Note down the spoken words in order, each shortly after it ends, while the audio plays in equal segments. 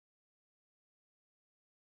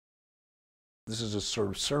this is a sort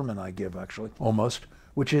of sermon I give, actually, almost,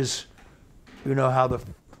 which is, you know how the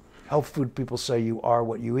health food people say you are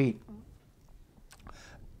what you eat.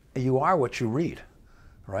 You are what you read,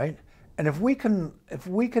 right? And if we can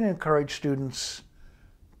encourage students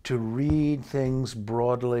to read things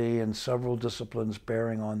broadly in several disciplines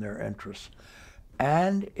bearing on their interests,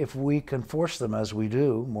 and if we can force them, as we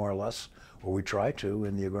do, more or less, or we try to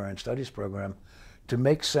in the Agrarian Studies program, to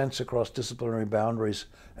make sense across disciplinary boundaries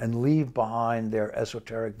and leave behind their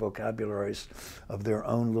esoteric vocabularies of their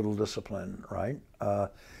own little discipline, right?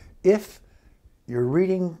 If you're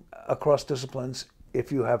reading across disciplines,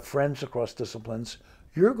 if you have friends across disciplines,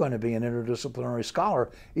 you're going to be an interdisciplinary scholar,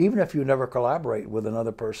 even if you never collaborate with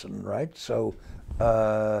another person, right? So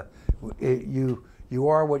you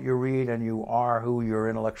are what you read, and you are who your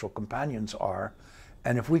intellectual companions are.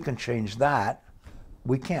 And if we can change that,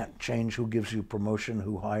 we can't change who gives you promotion,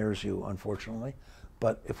 who hires you, unfortunately.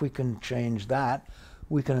 But if we can change that,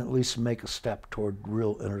 we can at least make a step toward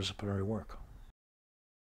real interdisciplinary work.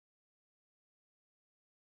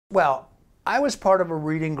 Well, I was part of a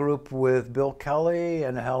reading group with Bill Kelly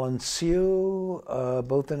and Helen Siu,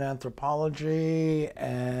 both in anthropology,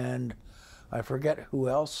 and I forget who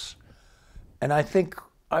else. And I think,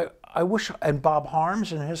 I wish, and Bob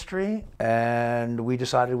Harms in history, and we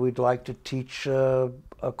decided we'd like to teach a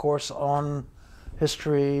course on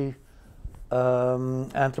history,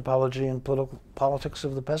 anthropology, and politics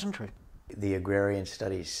of the peasantry. The Agrarian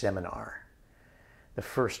Studies seminar, the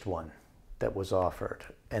first one that was offered.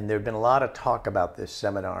 And there'd been a lot of talk about this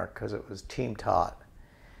seminar because it was team taught.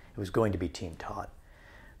 It was going to be team taught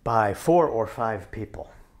by 4 or 5 people.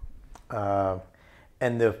 And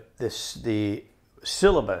the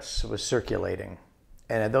syllabus was circulating.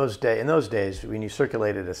 And in those days, when you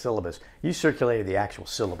circulated a syllabus, you circulated the actual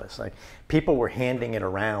syllabus. Like, people were handing it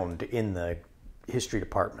around in the history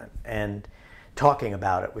department and talking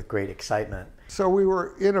about it with great excitement. So we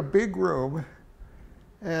were in a big room,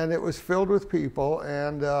 and it was filled with people,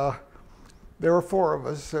 and there were 4 of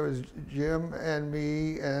us. There was Jim and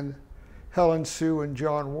me and Helen Siu and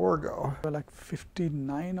John Wargo. There were like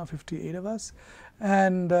 59 or 58 of us,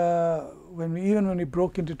 and when we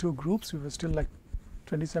broke into 2 groups, we were still like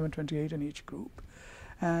 27, 28 in each group,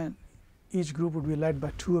 and each group would be led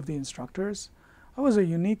by 2 of the instructors. It was a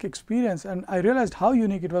unique experience, and I realized how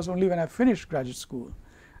unique it was only when I finished graduate school.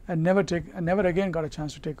 I never again got a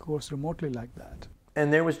chance to take a course remotely like that.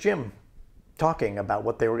 And there was Jim talking about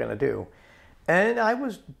what they were going to do. And I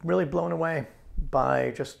was really blown away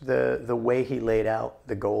by just the way he laid out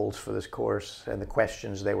the goals for this course and the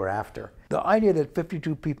questions they were after. The idea that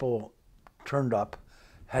 52 people turned up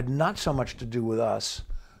had not so much to do with us,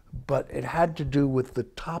 but it had to do with the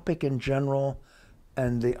topic in general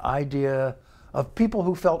and the idea of people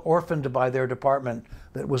who felt orphaned by their department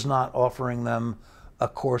that was not offering them a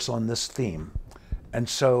course on this theme. And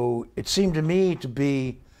so it seemed to me to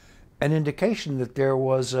be an indication that there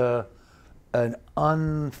was an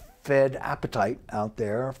unfed appetite out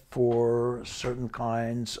there for certain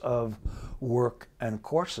kinds of work and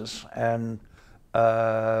courses. And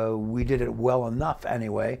we did it well enough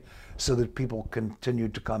anyway, so that people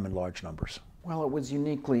continued to come in large numbers. Well, it was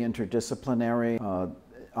uniquely interdisciplinary.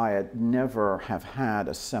 I had never have had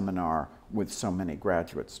a seminar with so many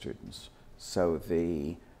graduate students. So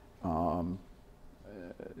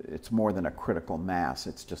it's more than a critical mass,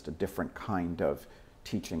 it's just a different kind of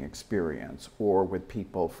teaching experience, or with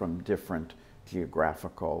people from different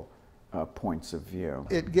geographical points of view.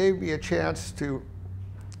 It gave me a chance to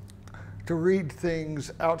read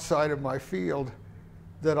things outside of my field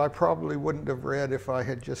that I probably wouldn't have read if I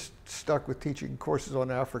had just stuck with teaching courses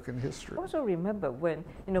on African history. I also remember when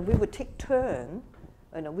we would take turns,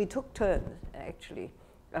 we took turns actually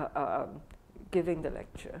giving the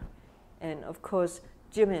lecture, and of course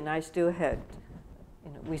Jim and I still had,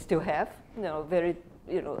 we still have, very,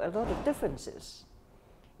 a lot of differences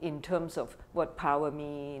in terms of what power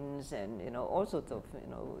means, and all sorts of,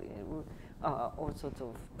 all sorts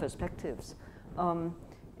of perspectives.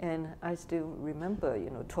 And I still remember,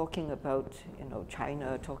 talking about,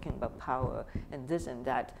 China, talking about power and this and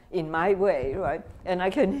that in my way, right? And I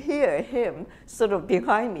can hear him sort of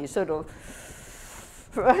behind me, sort of,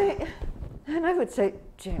 right? And I would say,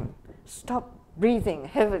 Jim, stop breathing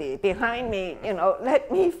heavily behind me, let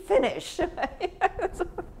me finish.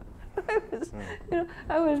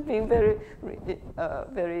 I was being very,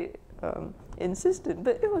 very insistent,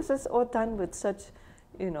 but it was just all done with such,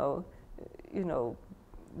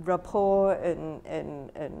 rapport and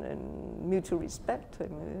mutual respect. I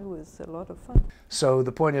mean, it was a lot of fun. So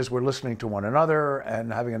the point is, we're listening to one another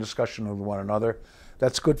and having a discussion with one another.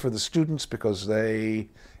 That's good for the students because they,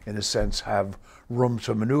 in a sense, have room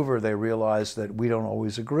to maneuver. They realize that we don't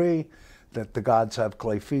always agree, that the gods have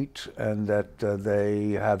clay feet, and that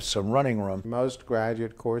they have some running room. Most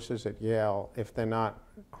graduate courses at Yale, if they're not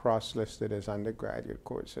cross-listed as undergraduate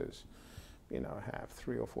courses, have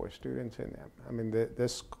 3 or 4 students in them. I mean,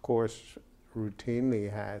 this course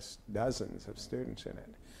routinely has dozens of students in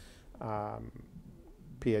it,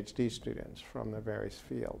 PhD students from the various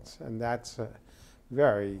fields, and that's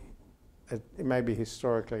it may be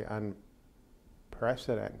historically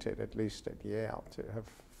unprecedented, at least at Yale, to have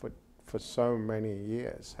for so many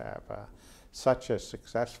years have such a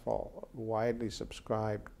successful, widely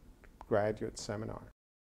subscribed graduate seminar.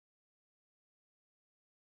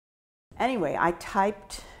 Anyway,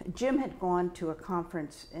 Jim had gone to a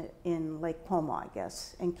conference in Lake Como, I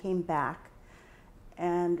guess, and came back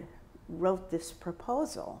and wrote this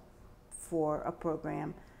proposal for a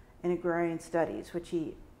program in agrarian studies, which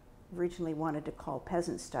he originally wanted to call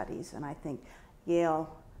peasant studies, and I think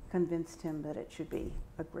Yale convinced him that it should be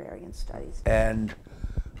agrarian studies. And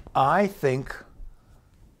I think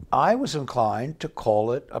I was inclined to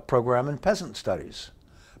call it a program in peasant studies,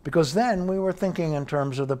 because then we were thinking in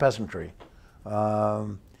terms of the peasantry.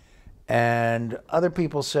 And other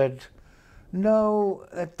people said, no,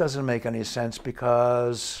 that doesn't make any sense,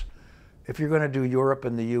 because if you're going to do Europe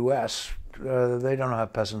and the US, they don't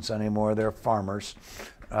have peasants anymore, they're farmers.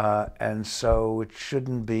 And so it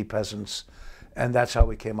shouldn't be peasants. And that's how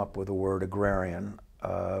we came up with the word agrarian,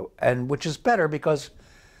 and which is better because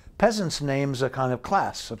peasants names a kind of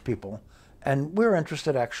class of people. And we're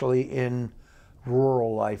interested actually in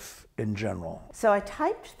rural life in general. So I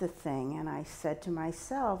typed the thing and I said to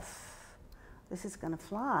myself, this is going to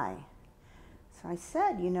fly. So I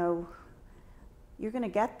said, you're going to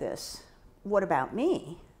get this. What about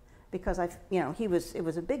me? Because it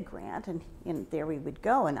was a big grant, and there we would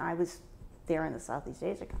go, and I was there in the Southeast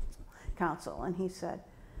Asia Council, and he said,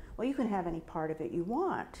 well, you can have any part of it you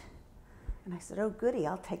want. And I said, oh, goody,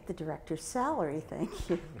 I'll take the director's salary, thank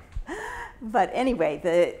you. But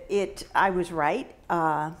anyway, I was right,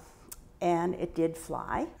 and it did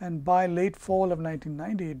fly. And by late fall of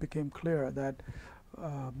 1990, it became clear that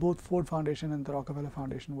both Ford Foundation and the Rockefeller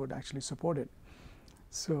Foundation would actually support it.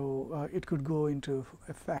 So it could go into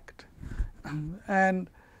effect. And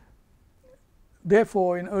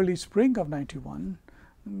therefore, in early spring of 91,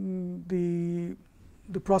 the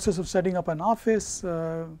process of setting up an office,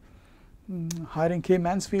 hiring Kay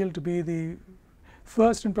Mansfield to be the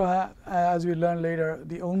first and perhaps, as we learned later,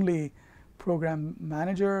 the only program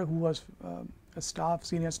manager who was a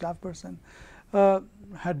senior staff person,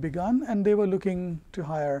 had begun, and they were looking to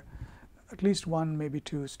hire at least 1, maybe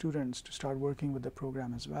 2 students to start working with the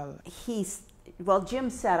program as well. Jim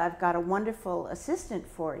said, I've got a wonderful assistant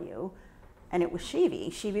for you, and it was Shivi.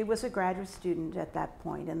 Shivi was a graduate student at that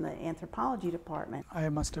point in the anthropology department. I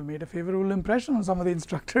must have made a favorable impression on some of the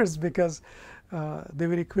instructors, because they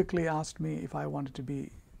very quickly asked me if I wanted to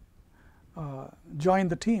join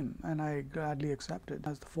the team, and I gladly accepted.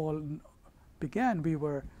 As the fall began, we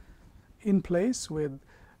were in place with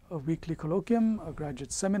a weekly colloquium, a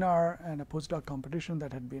graduate seminar, and a postdoc competition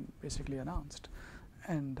that had been basically announced.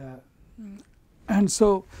 And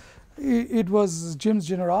so it was Jim's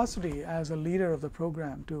generosity as a leader of the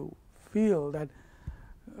program to feel that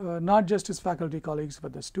not just his faculty colleagues,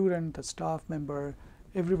 but the student, the staff member,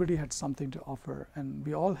 everybody had something to offer, and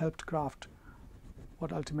we all helped craft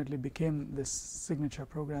what ultimately became this signature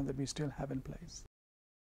program that we still have in place.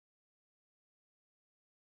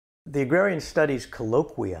 The Agrarian Studies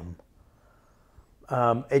Colloquium,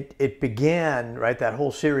 it began, right, that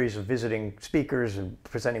whole series of visiting speakers and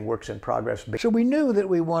presenting works in progress. So we knew that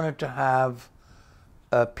we wanted to have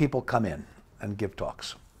people come in and give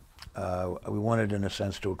talks. We wanted, in a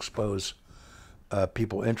sense, to expose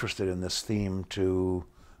people interested in this theme to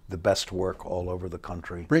the best work all over the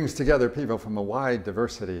country. Brings together people from a wide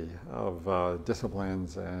diversity of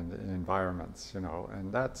disciplines and environments,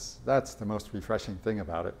 and that's the most refreshing thing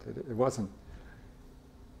about it. It wasn't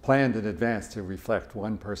planned in advance to reflect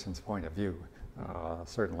one person's point of view.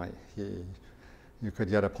 Certainly, you could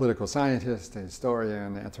get a political scientist, a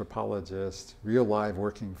historian, anthropologist, real live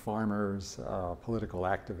working farmers, political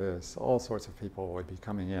activists, all sorts of people would be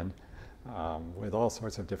coming in with all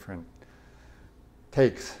sorts of different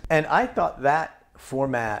takes. And I thought that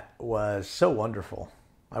format was so wonderful.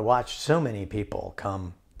 I watched so many people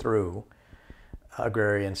come through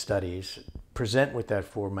Agrarian Studies present with that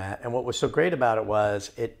format. And what was so great about it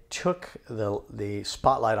was it took the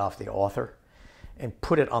spotlight off the author and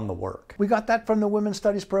put it on the work. We got that from the Women's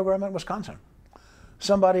Studies program at Wisconsin.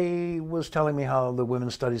 Somebody was telling me how the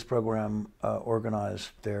Women's Studies program organized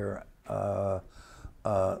their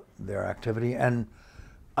activity, and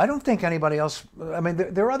I don't think anybody else, I mean,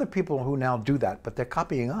 there are other people who now do that, but they're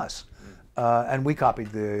copying us. And we copied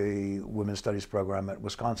the Women's Studies program at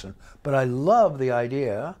Wisconsin. But I love the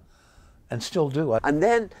idea, and still do. And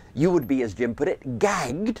then you would be, as Jim put it,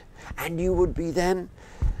 gagged, and you would be then,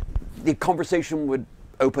 the conversation would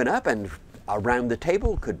open up, and around the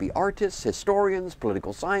table could be artists, historians,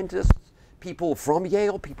 political scientists, people from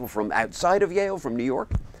Yale, people from outside of Yale, from New York.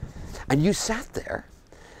 And you sat there,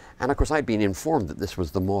 and of course I'd been informed that this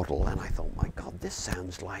was the model, and I thought, my God, this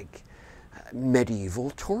sounds like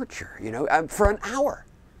medieval torture, you know, for an hour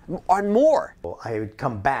or more. I would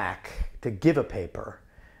come back to give a paper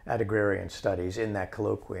at Agrarian Studies in that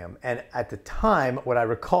colloquium. And at the time, what I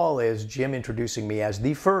recall is Jim introducing me as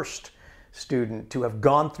the first student to have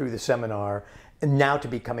gone through the seminar and now to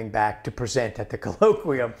be coming back to present at the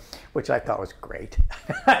colloquium, which I thought was great.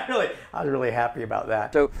 I was really happy about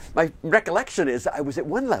that. So my recollection is I was at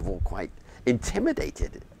one level quite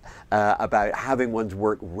intimidated about having one's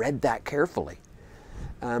work read that carefully.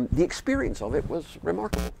 The experience of it was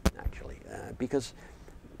remarkable, actually, because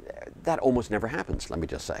that almost never happens, let me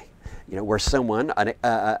just say. You know, where someone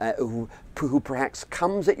who perhaps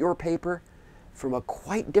comes at your paper from a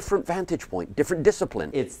quite different vantage point, different discipline.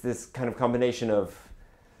 It's this kind of combination of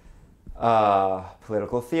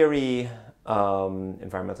political theory,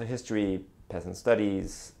 environmental history, peasant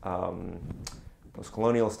studies,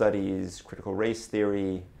 post-colonial studies, critical race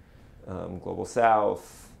theory, global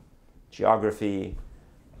South, geography,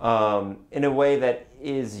 in a way that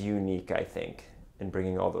is unique, I think, in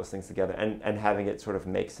bringing all those things together and having it sort of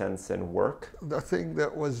make sense and work. The thing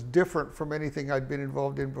that was different from anything I'd been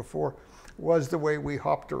involved in before was the way we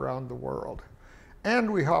hopped around the world.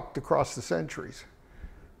 And we hopped across the centuries.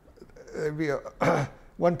 There'd be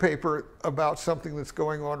one paper about something that's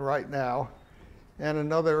going on right now, and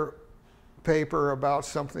another paper about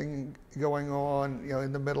something going on, you know,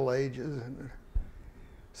 in the Middle Ages. And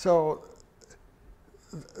so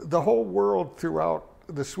the whole world throughout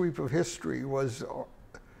the sweep of history was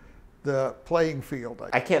the playing field.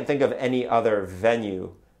 I can't think of any other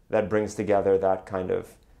venue that brings together that kind of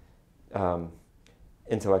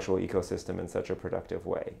intellectual ecosystem in such a productive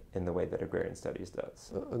way, in the way that Agrarian Studies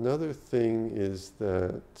does. Another thing is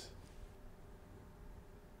that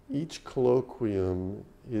each colloquium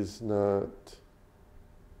is not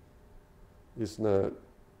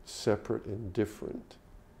separate and different.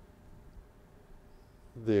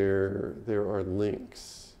 There are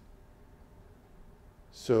links.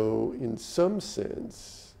 So in some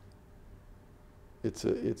sense, it's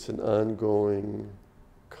an ongoing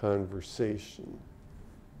conversation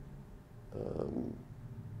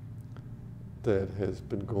that has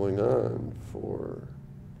been going on for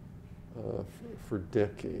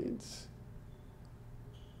decades.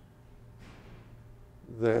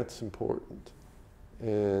 That's important,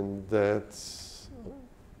 and that's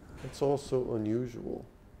also unusual.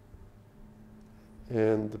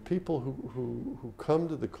 And the people who come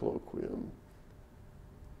to the colloquium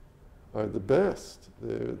are the best.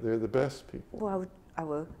 They're the best people. Well,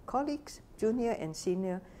 our colleagues, junior and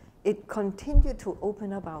senior, it continued to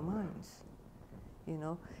open up our minds, you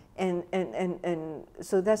know, and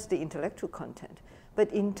so that's the intellectual content.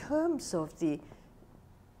 But in terms of the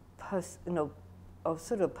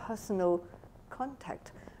sort of personal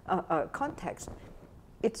context,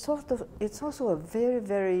 it's also a very,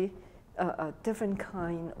 very different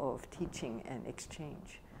kind of teaching and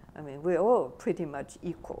exchange. I mean, we're all pretty much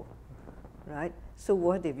equal, right? So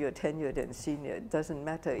what if you're tenured and senior? It doesn't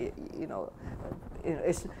matter, you know.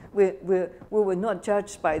 We were not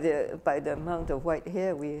judged by the amount of white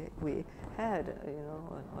hair we had, you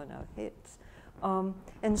know, on our heads,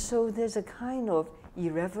 and so there's a kind of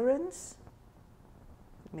irreverence,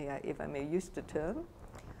 if I may use the term,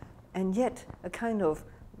 and yet a kind of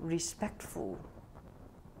respectful,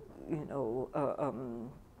 you know,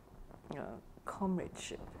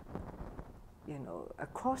 comradeship, you know,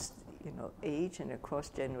 across, you know, age and across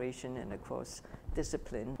generation and across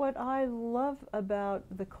discipline. What I love about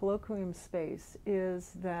the colloquium space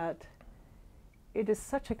is that it is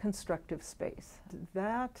such a constructive space.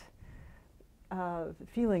 That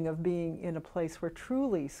feeling of being in a place where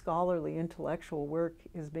truly scholarly intellectual work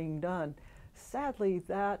is being done, sadly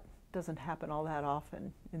that doesn't happen all that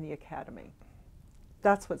often in the academy.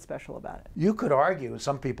 That's what's special about it. You could argue,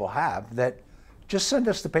 some people have, that just send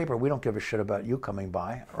us the paper. We don't give a shit about you coming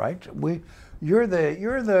by, right? You're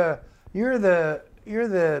the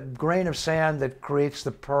grain of sand that creates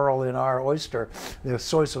the pearl in our oyster, the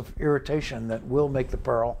source of irritation that will make the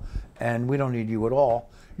pearl, and we don't need you at all.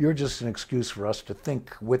 You're just an excuse for us to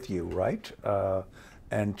think with you, right?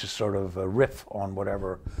 And to sort of riff on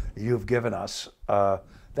whatever you've given us.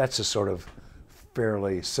 That's a sort of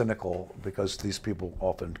fairly cynical, because these people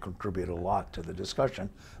often contribute a lot to the discussion.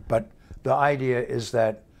 But the idea is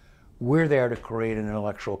that we're there to create an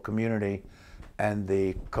intellectual community, and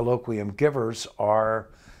the colloquium givers are,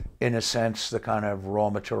 in a sense, the kind of raw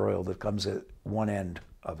material that comes at one end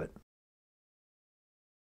of it.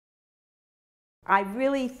 I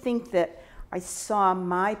really think that I saw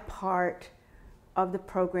my part of the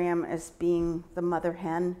program as being the mother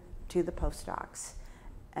hen to the postdocs.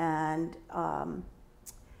 And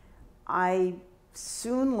I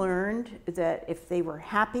soon learned that if they were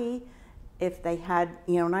happy, if they had,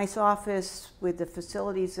 you know, a nice office with the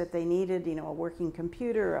facilities that they needed, you know, a working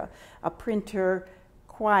computer, a printer,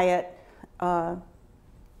 quiet,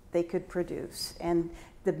 they could produce. And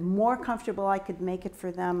the more comfortable I could make it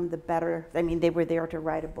for them, the better. I mean, they were there to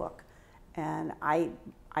write a book. And I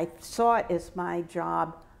saw it as my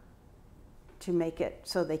job to make it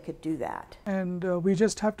so they could do that. And we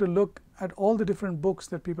just have to look at all the different books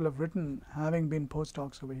that people have written, having been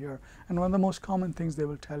postdocs over here. And one of the most common things they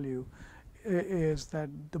will tell you is that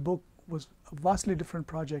the book was a vastly different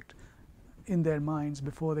project in their minds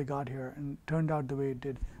before they got here, and turned out the way it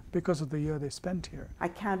did because of the year they spent here. I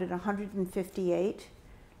counted 158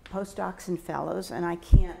 postdocs and fellows, and I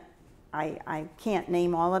can't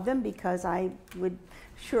name all of them because I would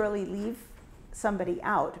surely leave somebody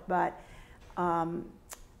out, but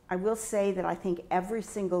I will say that I think every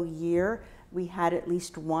single year we had at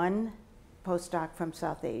least one postdoc from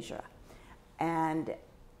South Asia. And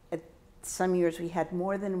some years we had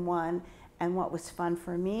more than one, and what was fun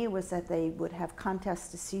for me was that they would have contests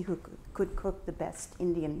to see who could cook the best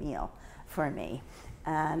Indian meal for me.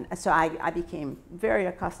 And so I became very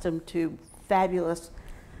accustomed to fabulous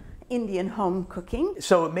Indian home cooking.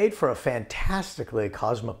 So it made for a fantastically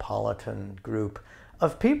cosmopolitan group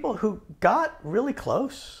of people who got really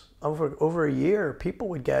close over a year. People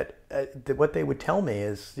would get, what they would tell me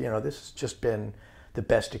is, you know, this has just been the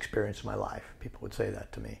best experience of my life. People would say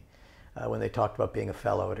that to me when they talked about being a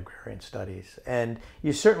fellow at Agrarian Studies. And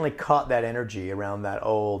you certainly caught that energy around that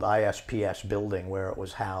old ISPS building where it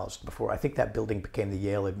was housed before. I think that building became the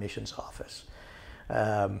Yale admissions office.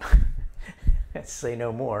 Let's say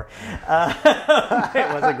no more.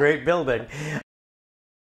 It was a great building.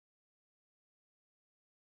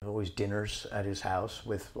 Always dinners at his house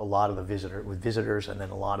with a lot of the visitors, and then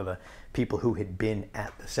a lot of the people who had been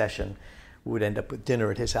at the session would end up with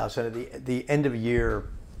dinner at his house. And at the end of year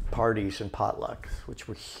parties and potlucks, which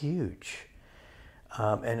were huge.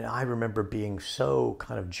 And I remember being so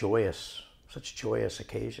kind of joyous, such joyous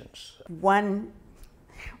occasions. One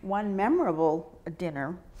memorable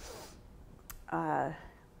dinner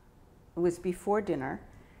was before dinner.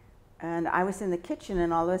 And I was in the kitchen,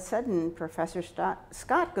 and all of a sudden, Professor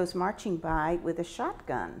Scott goes marching by with a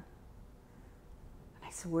shotgun. And I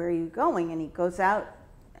said, "Where are you going?" And he goes out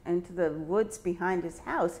into the woods behind his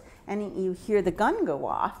house, and you hear the gun go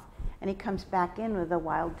off, and he comes back in with a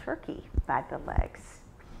wild turkey by the legs.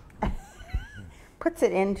 Puts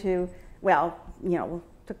it into, well, you know,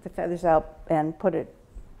 took the feathers out and put it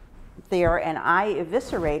there, and I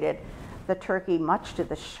eviscerated the turkey, much to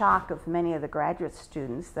the shock of many of the graduate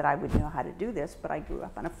students, that I would know how to do this, but I grew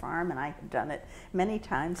up on a farm and I had done it many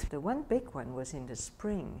times. The one big one was in the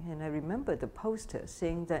spring, and I remember the poster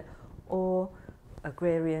saying that all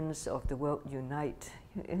agrarians of the world unite.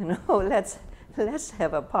 You know, let's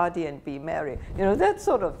have a party and be merry. You know, that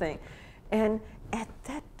sort of thing. And at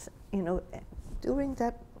that, you know, during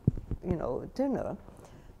that, you know, dinner,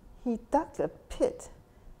 he dug a pit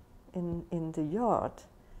in the yard.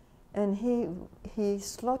 And he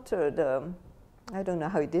slaughtered, I don't know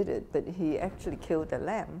how he did it, but he actually killed a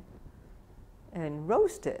lamb and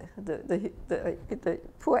roasted the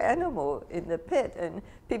poor animal in the pit. And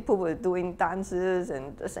people were doing dances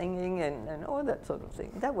and singing and all that sort of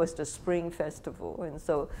thing. That was the spring festival. And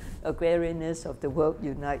so agrarianists of the world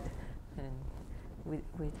unite. And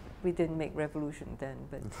we didn't make revolution then,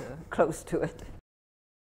 but close to it.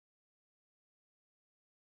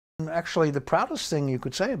 Actually, the proudest thing you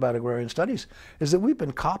could say about Agrarian Studies is that we've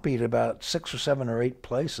been copied about 6 or 7 or 8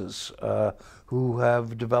 places who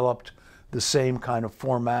have developed the same kind of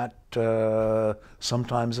format.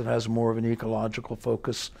 Sometimes it has more of an ecological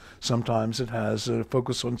focus, sometimes it has a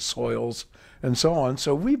focus on soils, and so on.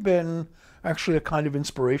 So we've been actually a kind of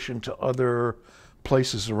inspiration to other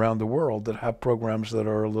places around the world that have programs that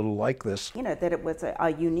are a little like this. You know, that it was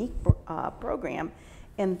a unique program,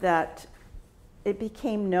 and that it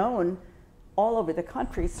became known all over the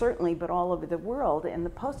country, certainly, but all over the world. And the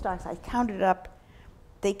postdocs, I counted up,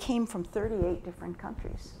 they came from 38 different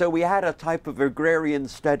countries. So we had a type of agrarian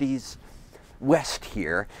studies west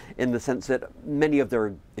here, in the sense that many of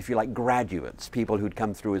their, if you like, graduates, people who'd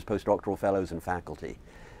come through as postdoctoral fellows and faculty,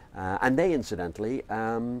 and they incidentally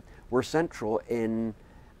were central in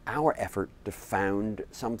our effort to found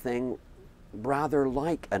something rather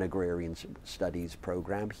like an agrarian studies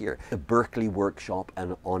program here, the Berkeley Workshop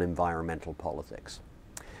on Environmental Politics.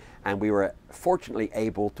 And we were fortunately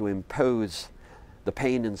able to impose the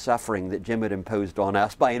pain and suffering that Jim had imposed on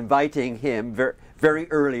us by inviting him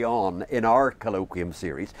very early on in our colloquium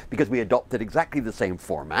series, because we adopted exactly the same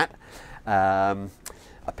format.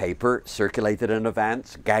 A paper circulated in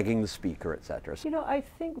advance, gagging the speaker, etc. You know, I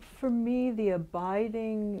think for me the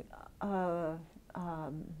abiding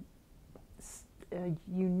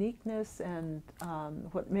uniqueness and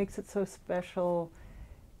what makes it so special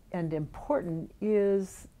and important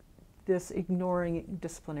is this ignoring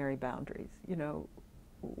disciplinary boundaries. You know,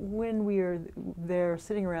 when we were there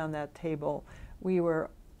sitting around that table, we were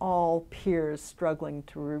all peers struggling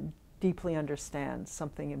to deeply understand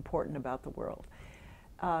something important about the world.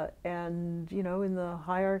 And, you know, in the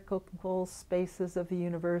hierarchical spaces of the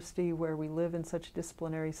university where we live in such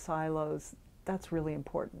disciplinary silos, that's really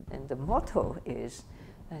important. And the motto is,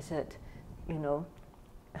 I said, you know,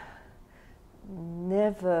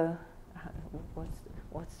 never,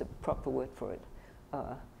 what's the proper word for it?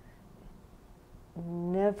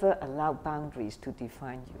 Never allow boundaries to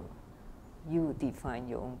define you. You define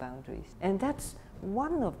your own boundaries. And that's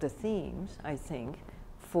one of the themes, I think,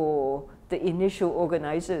 for the initial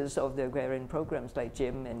organizers of the agrarian programs like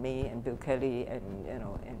Jim and me and Bill Kelly and, you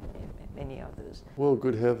know, and many others. Well,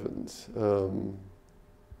 good heavens.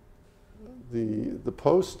 The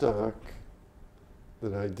postdoc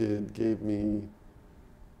that I did gave me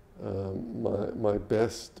my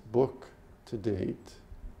best book to date.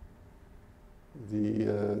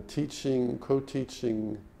 The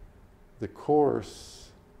co-teaching the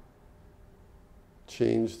course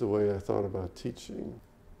changed the way I thought about teaching.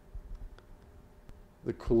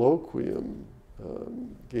 The colloquium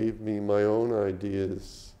gave me my own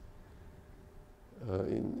ideas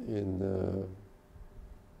in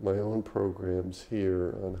my own programs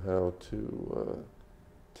here on how to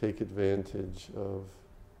take advantage of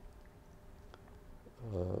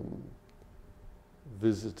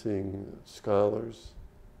visiting scholars.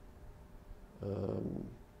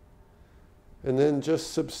 And then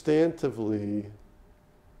just substantively,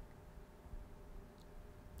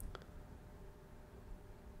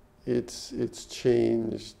 it's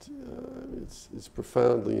changed, it's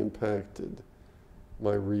profoundly impacted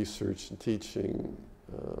my research and teaching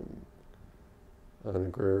on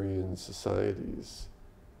agrarian societies.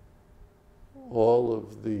 All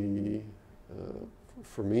of the,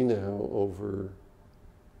 for me now, over,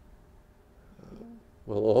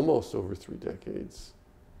 well, almost over 3 decades,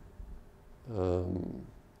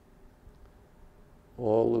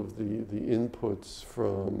 all of the inputs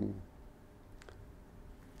from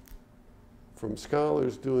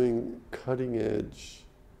scholars doing cutting edge,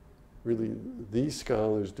 really these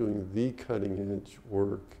scholars doing the cutting edge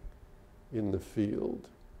work in the field,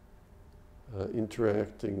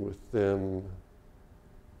 interacting with them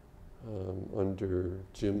under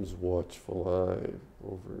Jim's watchful eye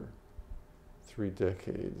over 3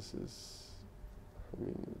 decades is, I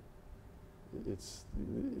mean, it's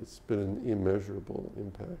been an immeasurable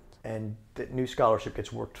impact. And that new scholarship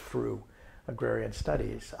gets worked through agrarian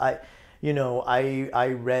studies. I've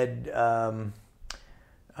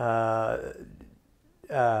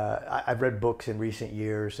read books in recent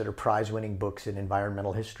years that are prize-winning books in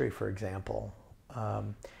environmental history, for example,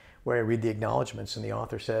 where I read the acknowledgments and the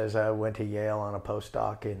author says, I went to Yale on a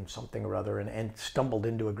postdoc in something or other and stumbled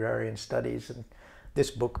into agrarian studies. And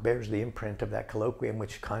this book bears the imprint of that colloquium,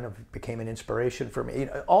 which kind of became an inspiration for me. You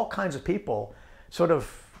know, all kinds of people sort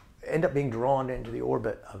of end up being drawn into the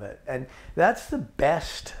orbit of it. And that's the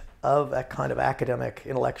best of that kind of academic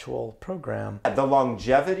intellectual program. The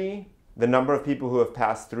longevity, the number of people who have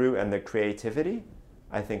passed through, and the creativity,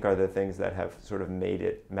 I think, are the things that have sort of made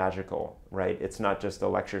it magical, right? It's not just a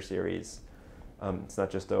lecture series. It's not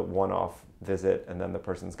just a one-off visit and then the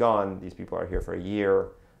person's gone. These people are here for a year.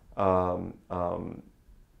 You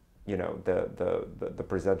know, the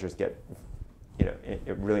presenters get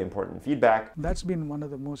really important feedback. That's been one of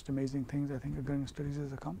the most amazing things I think Agrarian Studies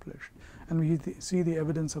has accomplished. And we see the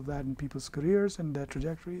evidence of that in people's careers and their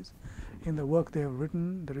trajectories, in the work they have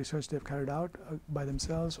written, the research they've carried out by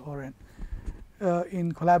themselves, or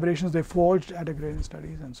in collaborations they forged at Agrarian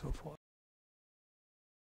Studies and so forth.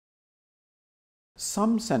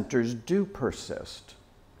 Some centers do persist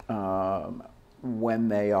when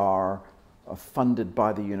they are funded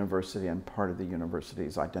by the university and part of the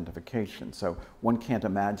university's identification. So one can't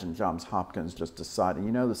imagine Johns Hopkins just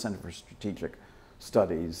deciding, the Center for Strategic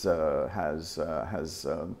Studies has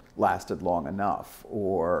lasted long enough,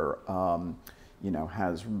 or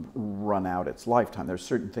has run out its lifetime. There's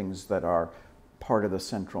certain things that are part of the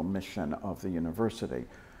central mission of the university.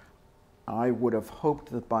 I would have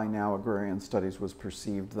hoped that by now Agrarian Studies was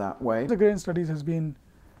perceived that way. Agrarian Studies has been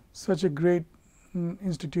such a great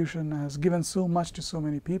institution, has given so much to so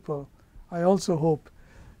many people. I also hope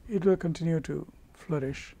it will continue to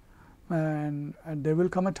flourish, and there will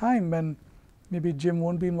come a time when maybe Jim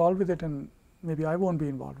won't be involved with it, and maybe I won't be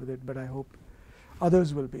involved with it, but I hope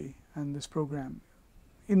others will be, and this program,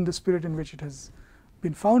 in the spirit in which it has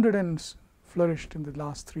been founded and flourished in the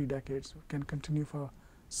last 3 decades, can continue for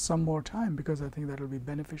some more time, because I think that will be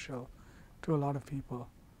beneficial to a lot of people.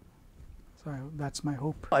 So that's my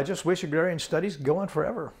hope. I just wish Agrarian Studies go on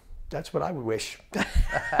forever. That's what I would wish.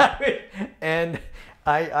 And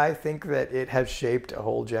I think that it has shaped a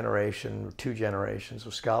whole generation, 2 generations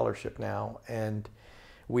of scholarship now, and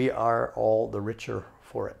we are all the richer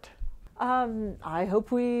for it. I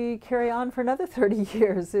hope we carry on for another 30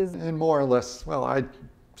 years. And more or less, well, I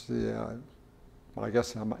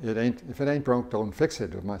guess if it ain't broke, don't fix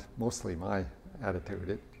it. Mostly my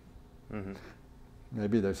attitude.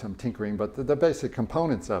 Maybe there's some tinkering, but the basic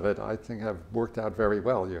components of it, I think, have worked out very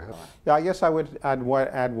well. Yeah, I guess I would add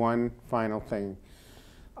one final thing.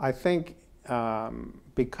 I think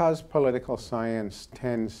because political science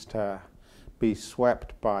tends to be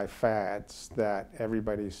swept by fads that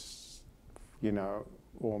everybody's,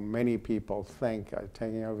 or many people think are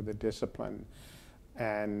taking over the discipline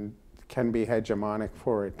and can be hegemonic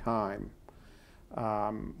for a time.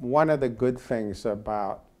 One of the good things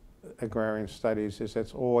about Agrarian Studies is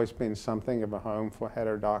it's always been something of a home for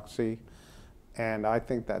heterodoxy, and I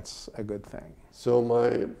think that's a good thing. So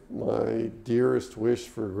my dearest wish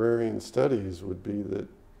for Agrarian Studies would be that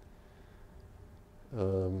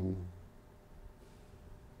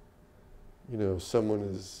someone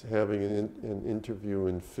is having an interview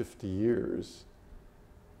in 50 years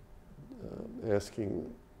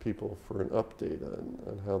asking people for an update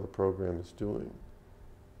on how the program is doing.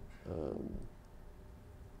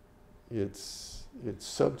 Its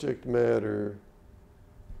subject matter,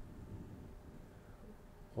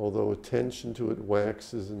 although attention to it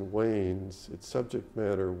waxes and wanes, its subject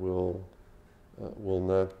matter will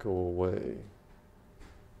not go away.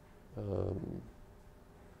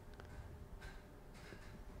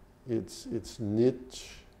 Its niche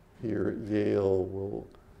here at Yale will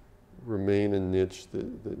remain a niche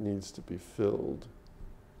that needs to be filled.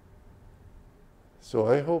 So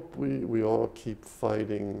I hope we all keep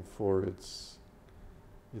fighting for its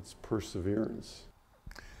perseverance.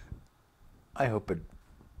 I hope it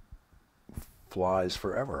flies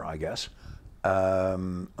forever, I guess.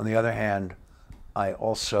 On the other hand,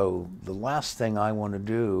 the last thing I want to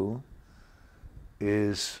do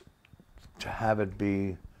is to have it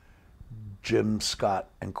be Jim Scott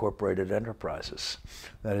Incorporated Enterprises.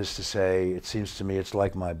 That is to say, it seems to me it's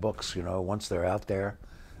like my books, once they're out there,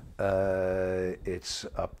 it's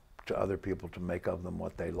up to other people to make of them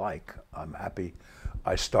what they like. I'm happy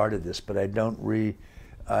I started this, but I don't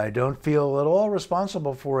feel at all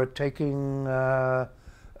responsible for it taking, I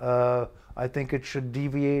think it should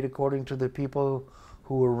deviate according to the people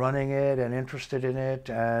who are running it and interested in it,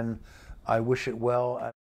 and I wish it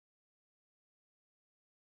well.